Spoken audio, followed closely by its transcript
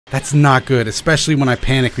That's not good, especially when I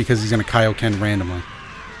panic because he's gonna Kaioken randomly.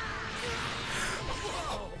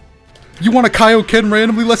 You want to Kaioken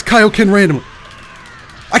randomly? Let's Kaioken randomly.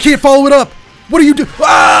 I can't follow it up. What do you do?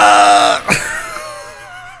 Ah!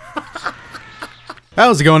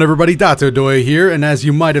 How's it going, everybody? Dotodoya here, and as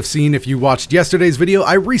you might have seen if you watched yesterday's video,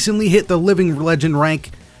 I recently hit the Living Legend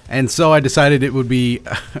rank, and so I decided it would be,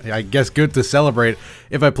 I guess, good to celebrate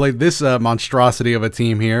if I played this monstrosity of a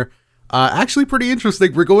team here. Actually pretty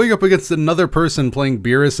interesting. We're going up against another person playing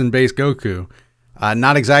Beerus and base Goku.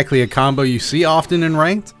 Not exactly a combo you see often in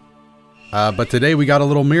ranked, but today we got a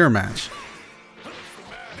little mirror match.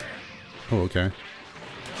 Oh, okay.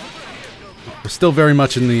 We're still very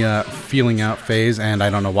much in the feeling out phase, and I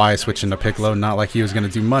don't know why I switched into Piccolo. Not like he was going to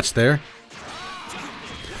do much there.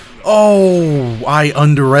 Oh, I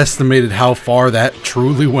underestimated how far that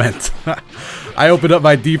truly went. I opened up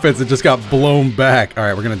my defense and just got blown back.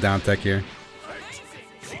 Alright, we're going to down tech here.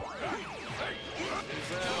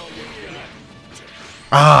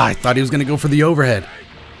 Ah, I thought he was going to go for the overhead.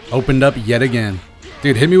 Opened up yet again.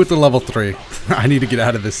 Dude, hit me with the level 3. I need to get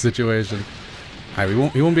out of this situation.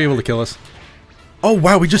 Alright, he won't be able to kill us. Oh,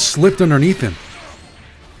 wow, we just slipped underneath him.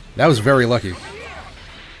 That was very lucky.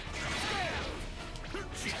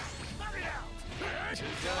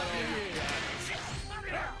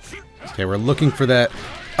 Okay, we're looking for that.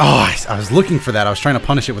 Oh, I was looking for that. I was trying to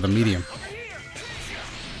punish it with a medium.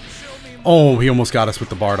 Oh, he almost got us with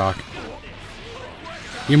the Bardock.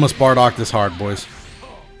 He almost Bardocked this hard, boys.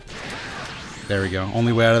 There we go.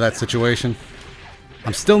 Only way out of that situation.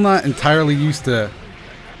 I'm still not entirely used to...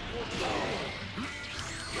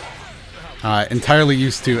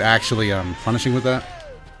 actually punishing with that.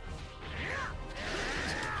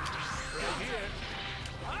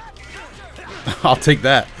 I'll take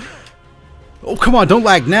that. Oh, come on, don't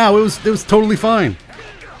lag now. It was totally fine.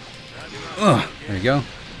 Ugh, there you go.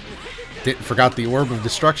 Forgot the orb of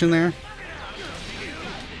destruction there.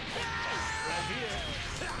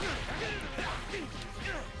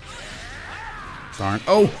 Darn.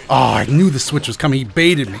 Oh, I knew the switch was coming. He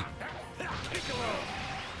baited me.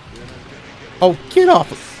 Oh, get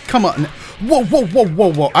off. Come on. Whoa, whoa, whoa,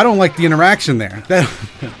 whoa, whoa. I don't like the interaction there.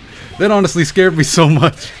 That honestly scared me so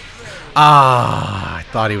much. Ah, I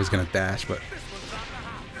thought he was going to dash, but...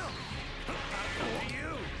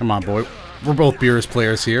 Come on, boy. We're both Beerus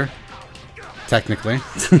players here. Technically.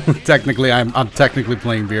 Technically, I'm technically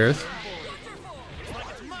playing Beerus.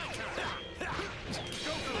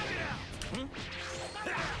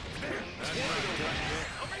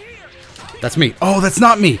 That's me. Oh, that's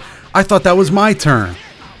not me. I thought that was my turn.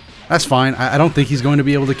 That's fine. I don't think he's going to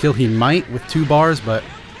be able to kill. He might with 2 bars, but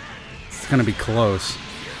it's going to be close.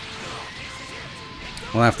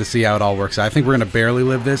 We'll have to see how it all works out. I think we're going to barely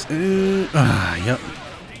live this. Yep.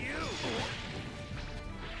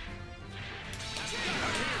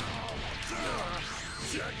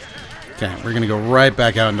 Okay, we're going to go right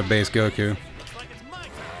back out into base Goku.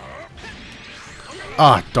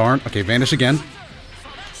 Ah, darn. Okay, vanish again.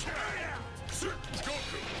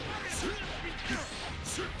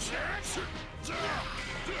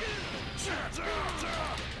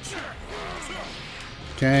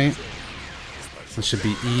 Okay. This should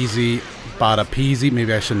be easy. Bada peasy.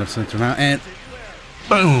 Maybe I shouldn't have switched around. And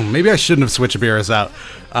boom. Maybe I shouldn't have switched Beerus out.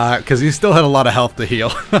 Because he still had a lot of health to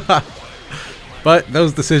heal. But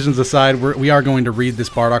those decisions aside, we are going to read this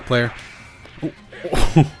Bardock player.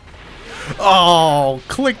 Oh,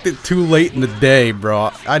 clicked it too late in the day,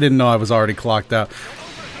 bro. I didn't know I was already clocked out.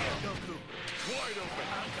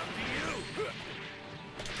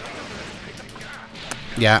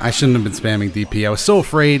 Yeah, I shouldn't have been spamming DP. I was so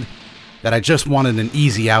afraid that I just wanted an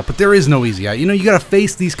easy out, but there is no easy out. You know, you gotta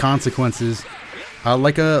face these consequences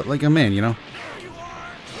like a man, you know?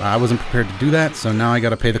 I wasn't prepared to do that, so now I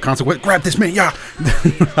gotta pay the consequence. Grab this man, yeah!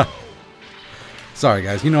 Sorry,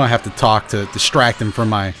 guys. You know I have to talk to distract him from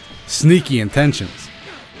my sneaky intentions.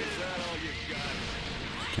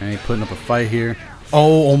 Okay, putting up a fight here.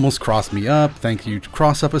 Oh, almost crossed me up. Thank you.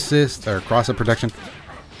 Cross-up assist, or cross-up protection.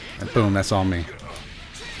 And boom, that's all me.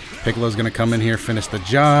 Piccolo's gonna come in here, finish the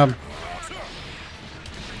job.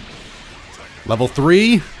 Level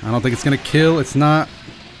 3. I don't think it's gonna kill. It's not.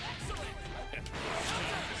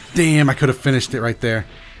 Damn, I could have finished it right there.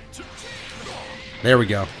 There we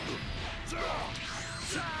go.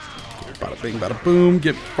 Bada bing, bada boom.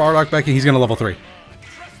 Get Bardock back in. He's gonna level 3.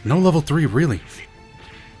 No level 3, really.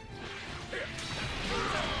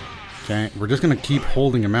 Okay, we're just gonna keep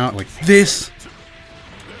holding him out like this.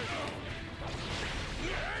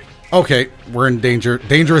 Okay, we're in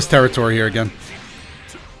dangerous territory here again.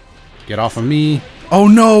 Get off of me. Oh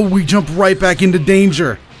no, we jump right back into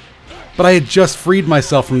danger. But I had just freed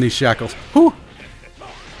myself from these shackles. Whew.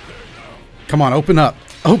 Come on, open up.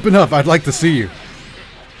 Open up. I'd like to see you.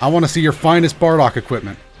 I want to see your finest Bardock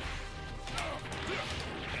equipment.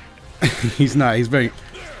 He's not. He's being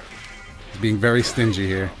very stingy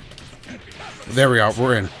here. There we are.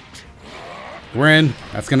 We're in. We're in.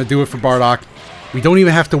 That's going to do it for Bardock. We don't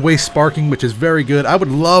even have to waste sparking, which is very good. I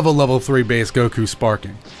would love a level 3 base Goku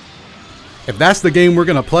sparking. If that's the game we're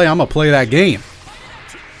going to play, I'm going to play that game.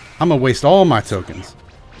 I'm going to waste all my tokens.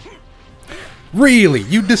 Really?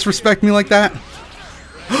 You disrespect me like that?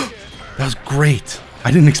 That was great.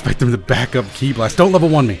 I didn't expect him to back up Ki Blast. Don't level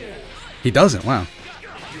 1 me. He doesn't. Wow.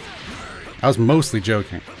 I was mostly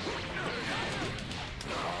joking.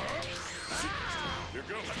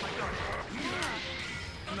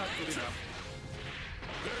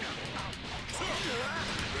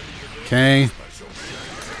 Okay.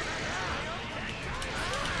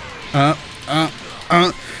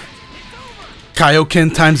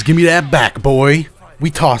 Kaioken times, give me that back, boy. We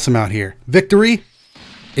toss him out here. Victory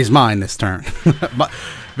is mine this turn.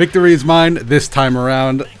 Victory is mine this time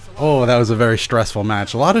around. Oh, that was a very stressful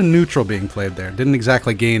match. A lot of neutral being played there. Didn't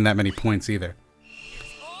exactly gain that many points either.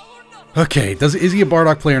 Okay, is he a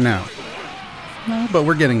Bardock player now? No, but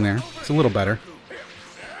we're getting there. It's a little better.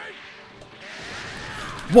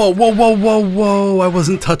 Whoa, whoa, whoa, whoa, whoa. I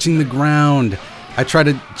wasn't touching the ground. I tried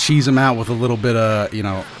to cheese him out with a little bit of, you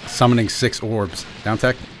know, summoning 6 orbs. Down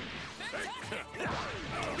tech.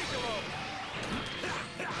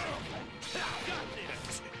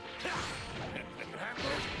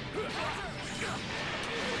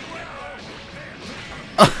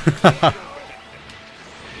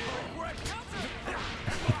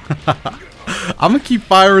 I'm gonna keep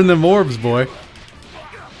firing them orbs, boy.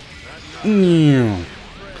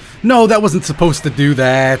 No, that wasn't supposed to do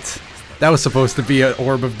that. That was supposed to be an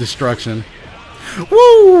orb of destruction.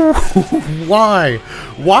 Woo! Why?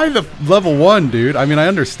 Why the level 1, dude? I mean, I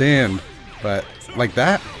understand, but like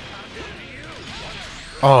that?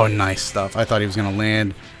 Oh, nice stuff. I thought he was gonna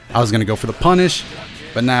land. I was gonna go for the punish,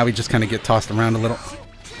 but now we just kind of get tossed around a little.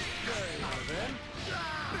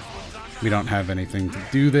 We don't have anything to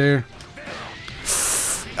do there.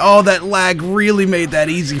 Oh, that lag really made that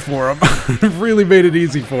easy for him. Really made it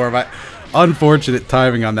easy for him. Unfortunate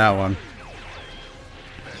timing on that one.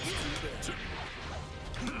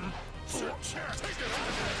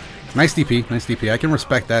 Nice DP, nice DP. I can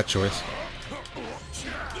respect that choice.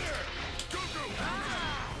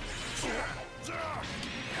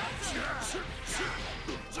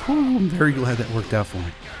 Ooh, I'm very glad that worked out for me.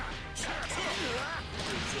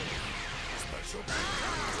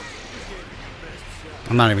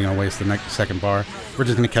 I'm not even going to waste the next second bar. We're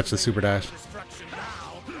just going to catch the super dash.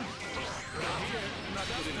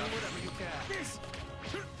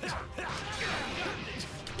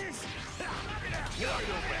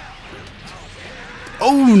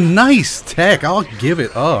 Oh, nice tech. I'll give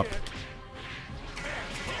it up.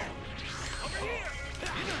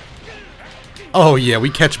 Oh, yeah, we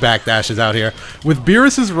catch backdashes out here. With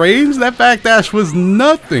Beerus' range, that backdash was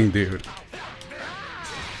nothing, dude.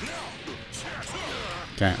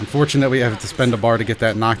 Okay, unfortunately, we have to spend a bar to get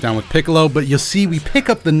that knockdown with Piccolo, but you'll see we pick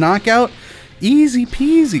up the knockout. Easy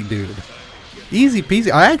peasy, dude. Easy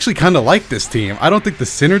peasy. I actually kind of like this team. I don't think the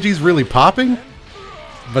synergy's really popping,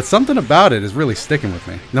 but something about it is really sticking with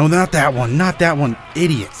me. No, not that one. Not that one.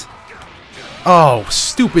 Idiot. Oh,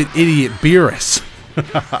 stupid idiot Beerus.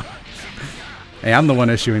 Hey, I'm the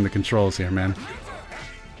one issuing the controls here, man.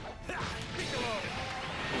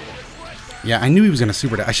 Yeah, I knew he was going to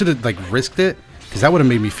super dash. I should have, like, risked it, because that would have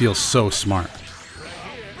made me feel so smart.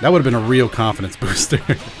 That would have been a real confidence booster.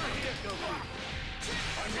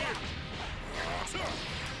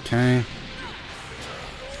 Okay.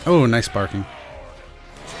 Oh, nice sparking.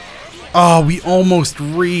 Oh, we almost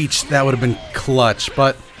reached. That would have been clutch,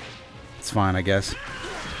 but it's fine, I guess.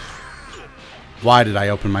 Why did I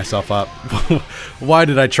open myself up? Why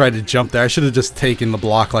did I try to jump there? I should have just taken the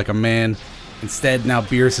block like a man. Instead, now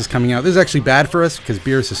Beerus is coming out. This is actually bad for us because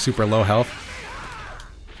Beerus is super low health.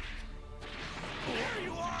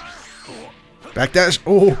 Backdash.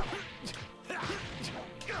 Oh.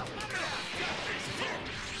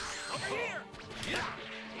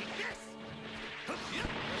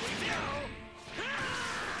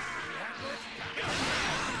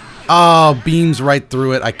 Oh, beams right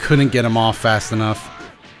through it. I couldn't get him off fast enough.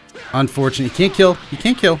 Unfortunate. He can't kill. He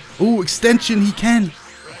can't kill. Ooh, extension. He can.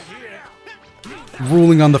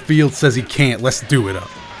 Ruling on the field says he can't. Let's do it up.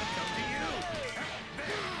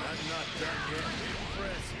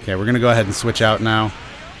 Okay, we're going to go ahead and switch out now.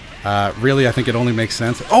 Really, I think it only makes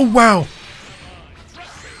sense. Oh, wow.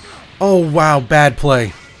 Oh, wow. Bad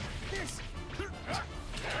play.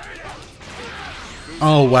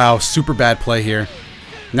 Oh, wow. Super bad play here.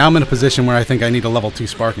 Now I'm in a position where I think I need a level 2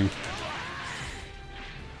 sparking.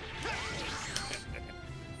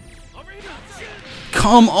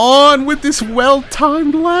 Come on with this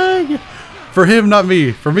well-timed lag. For him, not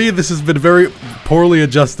me. For me, this has been very poorly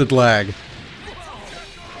adjusted lag.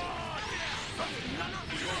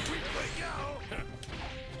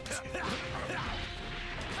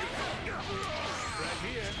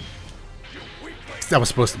 That was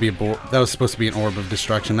supposed to be an orb of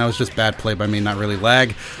destruction. That was just bad play by me, not really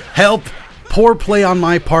lag. Help! Poor play on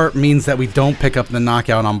my part means that we don't pick up the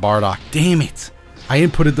knockout on Bardock. Damn it! I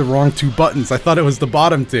inputted the wrong 2 buttons. I thought it was the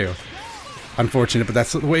bottom 2. Unfortunate, but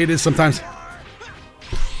that's the way it is sometimes.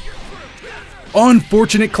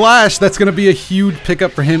 Unfortunate clash! That's going to be a huge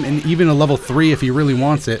pickup for him, and even a level 3 if he really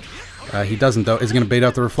wants it. He doesn't, though. Is he going to bait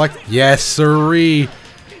out the reflect? Yes, sirree!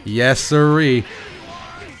 Yes, sirree!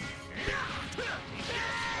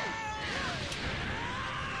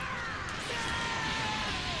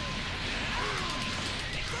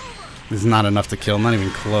 This is not enough to kill, not even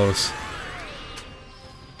close.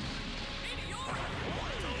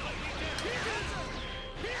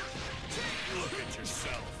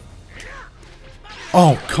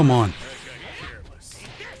 Oh, come on.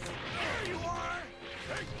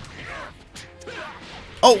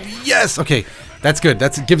 Oh, yes! Okay, that's good.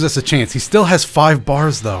 That gives us a chance. He still has 5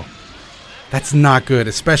 bars, though. That's not good,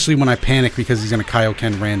 especially when I panic because he's going to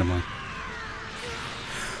Kaioken randomly.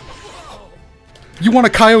 You want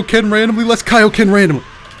to Kaioken randomly? Let's Kaioken randomly.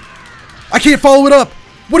 I can't follow it up.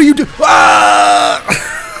 What do you do? Ah!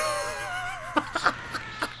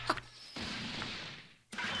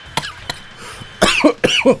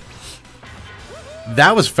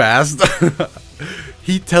 That was fast.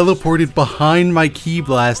 He teleported behind my Ki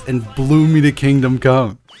Blast and blew me to Kingdom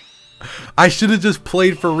Come. I should have just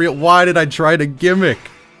played for real. Why did I try to gimmick?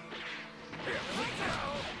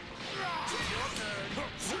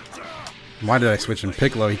 Why did I switch in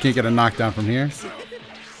Piccolo? He can't get a knockdown from here.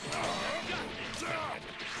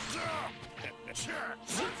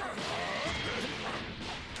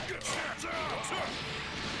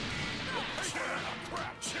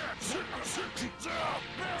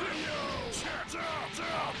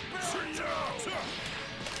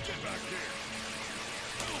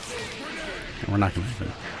 We're not gonna make it.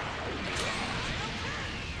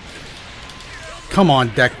 Come on,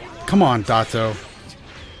 deck. Come on, Dato.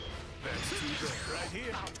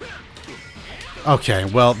 Okay,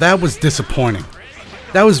 well, that was disappointing.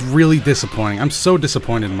 That was really disappointing. I'm so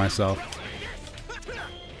disappointed in myself.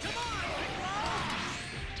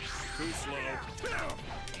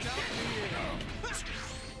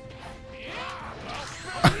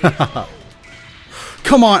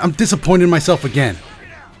 Come on, I'm disappointed in myself again.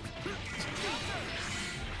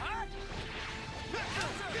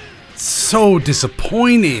 So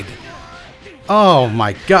disappointed. Oh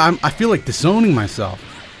my god, I feel like disowning myself.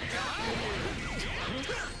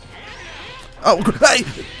 Oh, hey!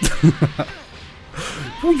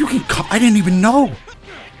 Oh, you can. I didn't even know.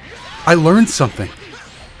 I learned something.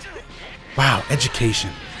 Wow,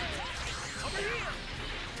 education.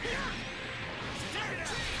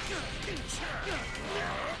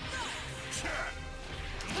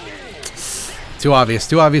 Too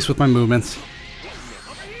obvious with my movements.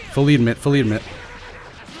 Fully admit, fully admit.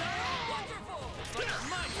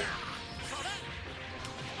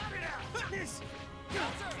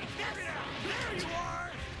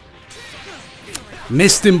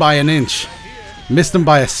 Missed him by an inch. Missed him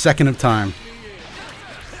by a second of time.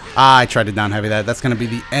 Ah, I tried to down heavy that. That's going to be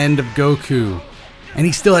the end of Goku. And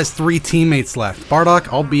he still has 3 teammates left. Bardock,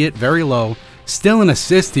 albeit very low, still an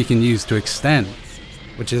assist he can use to extend.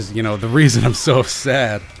 Which is, you know, the reason I'm so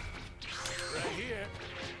sad.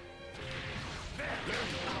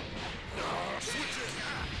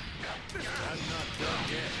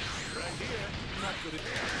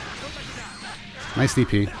 Nice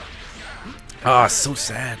DP. Ah, so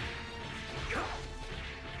sad.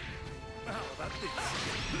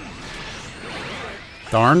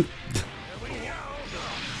 Darn.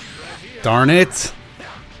 Darn it.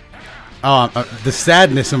 Oh, the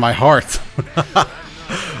sadness in my heart.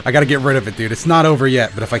 I gotta get rid of it, dude. It's not over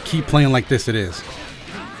yet, but if I keep playing like this, it is.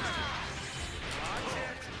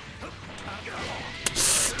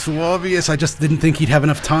 Too obvious. I just didn't think he'd have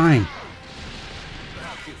enough time.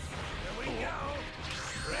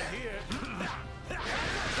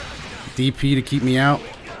 DP to keep me out.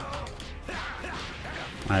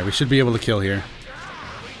 Alright, we should be able to kill here.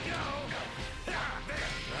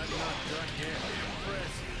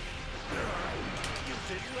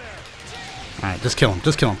 Alright, just kill him.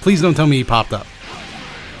 Just kill him. Please don't tell me he popped up.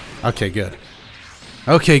 Okay, good.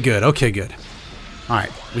 Okay, good. Okay, good.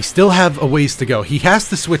 Alright, we still have a ways to go. He has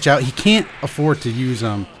to switch out. He can't afford to use,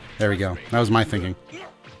 there we go. That was my thinking.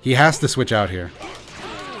 He has to switch out here.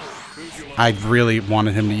 I really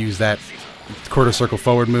wanted him to use that quarter circle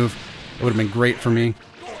forward move. It would have been great for me.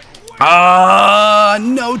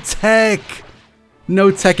 No tech!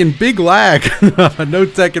 No tech and big lag. No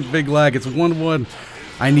tech and big lag. It's 1-1.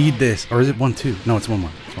 I need this. Or is it 1-2? No, it's 1-1.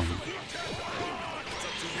 It's 1-1.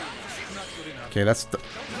 Okay, that's the...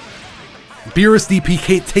 Beerus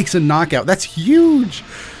DP takes a knockout. That's huge.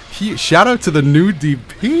 Shout out to the new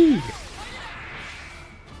DP.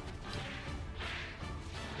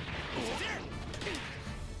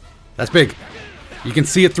 That's big. You can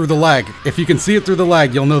see it through the lag. If you can see it through the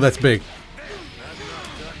lag, you'll know that's big.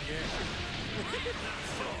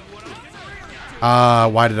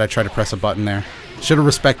 Why did I try to press a button there? Should have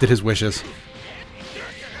respected his wishes.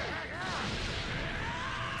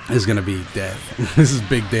 This is gonna be death. This is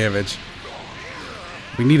big damage.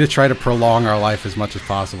 We need to try to prolong our life as much as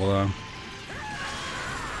possible, though.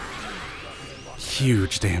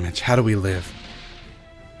 Huge damage. How do we live?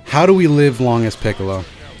 How do we live long as Piccolo?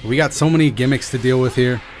 We got so many gimmicks to deal with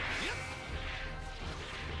here.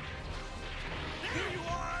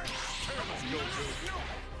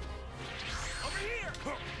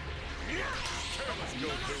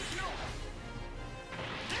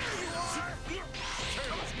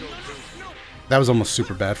 That was almost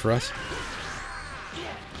super bad for us.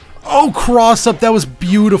 Oh, cross up. That was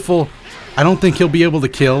beautiful. I don't think he'll be able to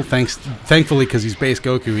kill. Thankfully, because he's base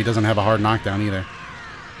Goku, he doesn't have a hard knockdown either.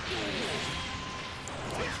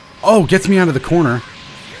 Oh, gets me out of the corner.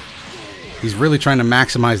 He's really trying to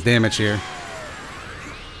maximize damage here.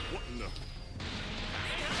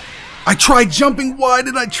 I tried jumping. Why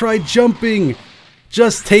did I try jumping?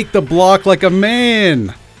 Just take the block like a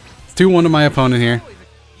man. It's 2-1 to my opponent here.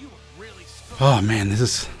 Oh man,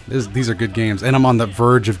 these are good games, and I'm on the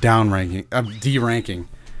verge of D-ranking.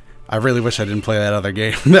 I really wish I didn't play that other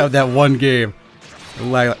game, that one game.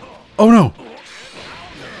 Oh no!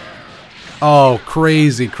 Oh,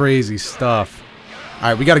 crazy, crazy stuff. All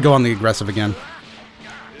right, we got to go on the aggressive again.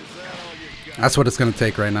 That's what it's gonna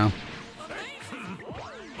take right now.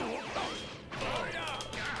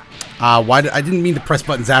 I didn't mean to press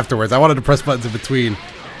buttons afterwards. I wanted to press buttons in between.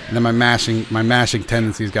 And then my mashing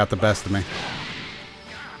tendencies got the best of me.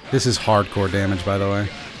 This is hardcore damage, by the way.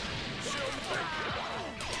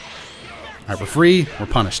 Alright, we're free. We're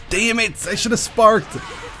punished. Damn it! I should have sparked!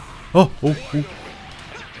 Oh, oh, oh.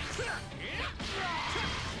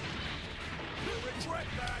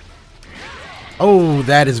 Oh,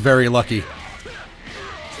 that is very lucky.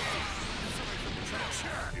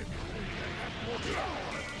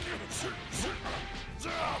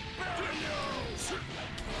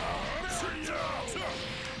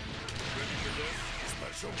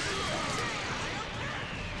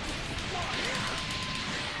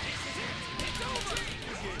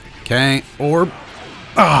 Okay, orb.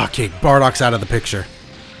 Oh, okay, Bardock's out of the picture.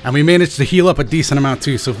 And we managed to heal up a decent amount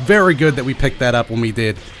too, so very good that we picked that up when we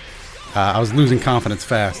did. I was losing confidence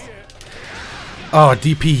fast. Oh,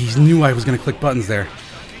 DP, he knew I was going to click buttons there.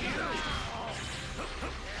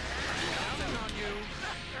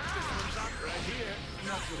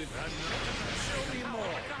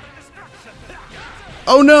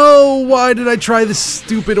 Oh no! Why did I try the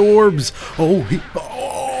stupid orbs? Oh,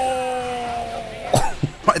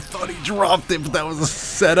 I thought he dropped it, but that was a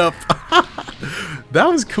setup. That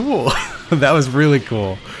was cool. That was really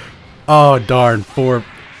cool. Oh, darn.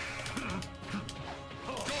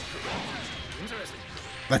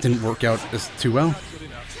 That didn't work out too well.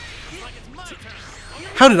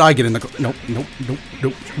 How did I get in the... Nope, nope, nope,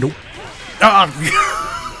 nope, nope. Ah!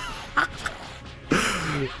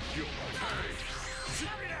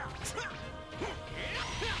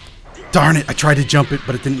 Darn it, I tried to jump it,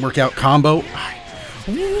 but it didn't work out. Combo.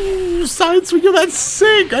 Ooh, side swinger, that's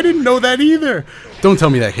sick. I didn't know that either. Don't tell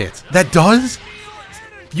me that hits. That does?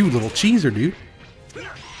 You little cheeser, dude.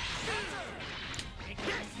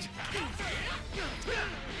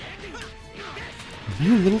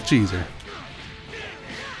 You little cheeser.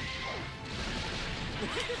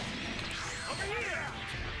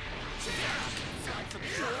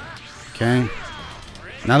 Okay.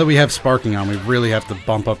 Now that we have sparking on, we really have to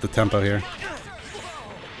bump up the tempo here.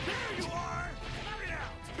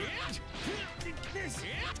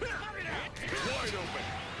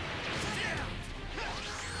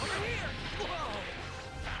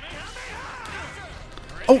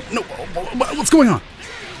 Oh, no. What's going on?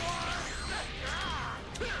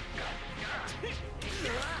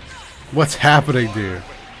 What's happening, dude?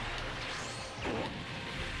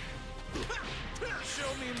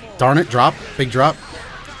 Darn it, drop. Big drop.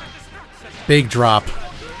 Big drop.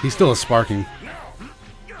 He's still a sparking.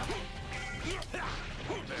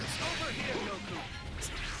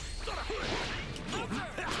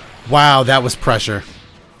 Wow, that was pressure.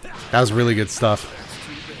 That was really good stuff.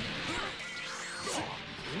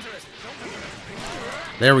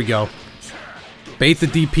 There we go. Bait the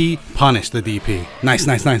DP, punish the DP. Nice,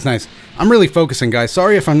 nice, nice, nice. I'm really focusing, guys.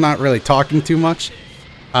 Sorry if I'm not really talking too much.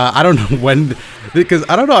 I don't know when, because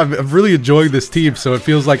I don't know, I'm really enjoying this team, so it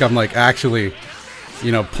feels like I'm like actually,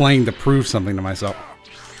 you know, playing to prove something to myself.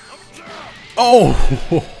 Oh,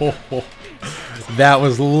 that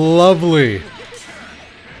was lovely.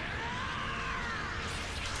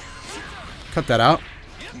 Cut that out.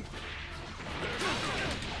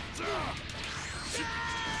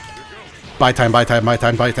 Buy time, buy time, buy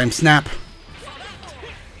time, buy time, snap.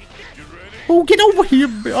 Oh, get over here.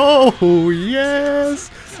 Oh, yes.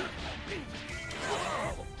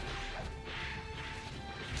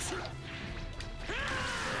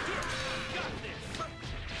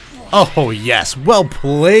 Oh, yes. Well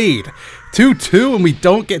played. 2-2 and we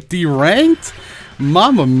don't get deranked?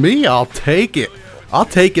 Mamma mia, I'll take it. I'll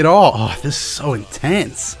take it all. Oh, this is so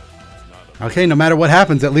intense. Okay, no matter what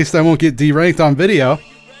happens, at least I won't get deranked on video.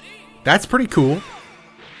 That's pretty cool.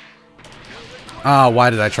 Ah, why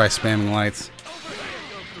did I try spamming lights?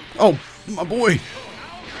 Oh, my boy.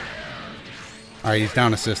 Alright, he's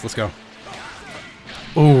down assist. Let's go.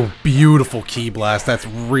 Oh, beautiful key blast. That's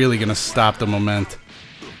really going to stop the momentum.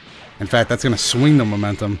 In fact, that's going to swing the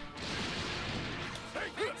momentum.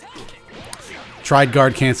 Tried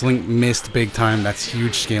guard canceling, missed big time. That's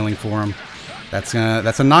huge scaling for him. That's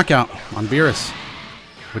a knockout on Beerus.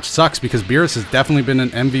 Which sucks because Beerus has definitely been an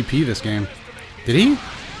MVP this game. Did he?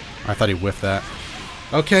 I thought he whiffed that.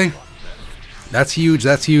 Okay. That's huge.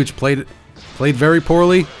 That's huge. Played very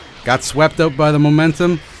poorly. Got swept up by the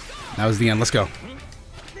momentum. That was the end. Let's go.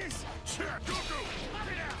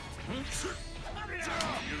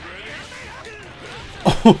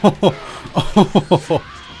 Oh.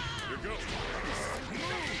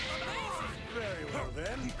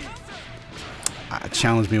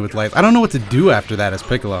 Challenge me with lights. I don't know what to do after that as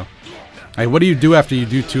Piccolo. Like, what do you do after you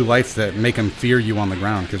do 2 lights that make him fear you on the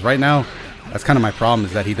ground? Because right now, that's kind of my problem,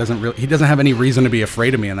 is that he doesn't have any reason to be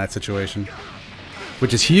afraid of me in that situation,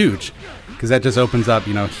 which is huge, because that just opens up,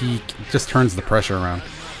 you know, he just turns the pressure around.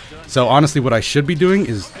 So honestly, what I should be doing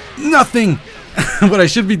is nothing. What I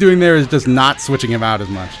should be doing there is just not switching him out as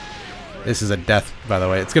much. This is a death, by the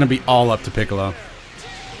way. It's going to be all up to Piccolo.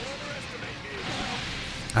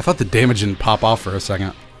 I thought the damage didn't pop off for a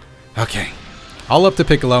second. Okay. All up to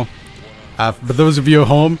Piccolo. For those of you at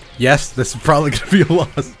home, yes, this is probably going to be a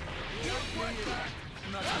loss.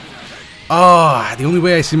 Oh, the only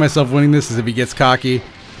way I see myself winning this is if he gets cocky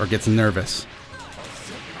or gets nervous.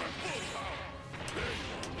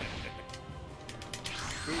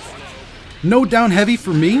 No down heavy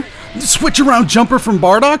for me? Switch around jumper from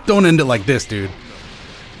Bardock? Don't end it like this, dude.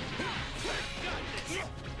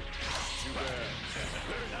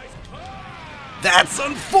 That's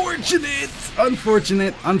unfortunate!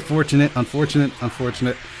 Unfortunate, unfortunate, unfortunate,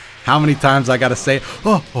 unfortunate. How many times I gotta say,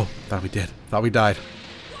 oh, thought we did. Thought we died.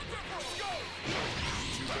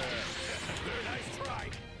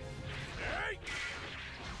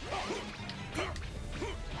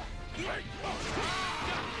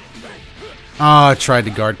 Oh, I tried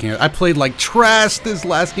to guard camp. I played like trash this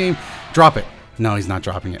last game. Drop it. No, he's not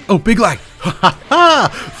dropping it. Oh, big lag. Ha ha ha!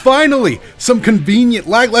 Finally! Some convenient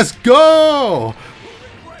lag. Let's go!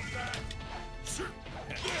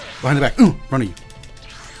 Behind the back. Ooh, run at you.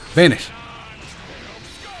 Vanish.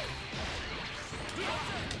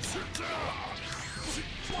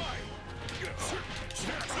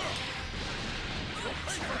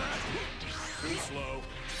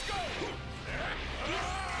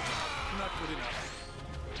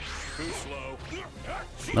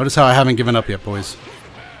 Notice how I haven't given up yet, boys.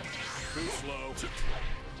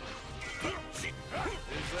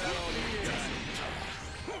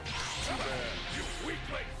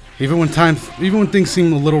 Even when things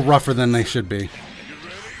seem a little rougher than they should be.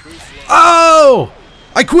 Oh!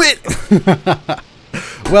 I quit!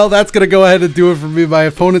 Well, that's going to go ahead and do it for me. My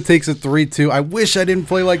opponent takes a 3-2. I wish I didn't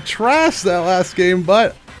play like trash that last game,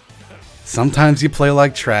 but sometimes you play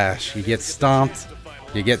like trash. You get stomped.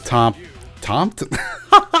 You get tomped.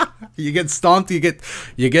 You get stomped, you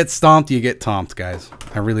get stomped, you get tomped, guys.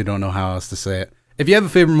 I really don't know how else to say it. If you have a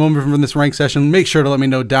favorite moment from this rank session, make sure to let me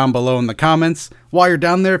know down below in the comments. While you're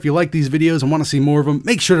down there, if you like these videos and want to see more of them,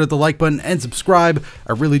 make sure to hit the like button and subscribe.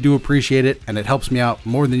 I really do appreciate it, and it helps me out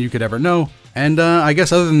more than you could ever know. And I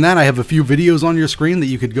guess other than that, I have a few videos on your screen that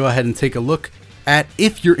you could go ahead and take a look at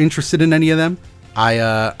if you're interested in any of them.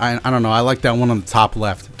 I don't know, I like that one on the top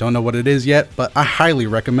left. Don't know what it is yet, but I highly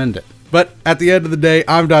recommend it. But at the end of the day,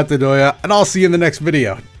 I'm Dotodoya, and I'll see you in the next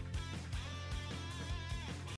video.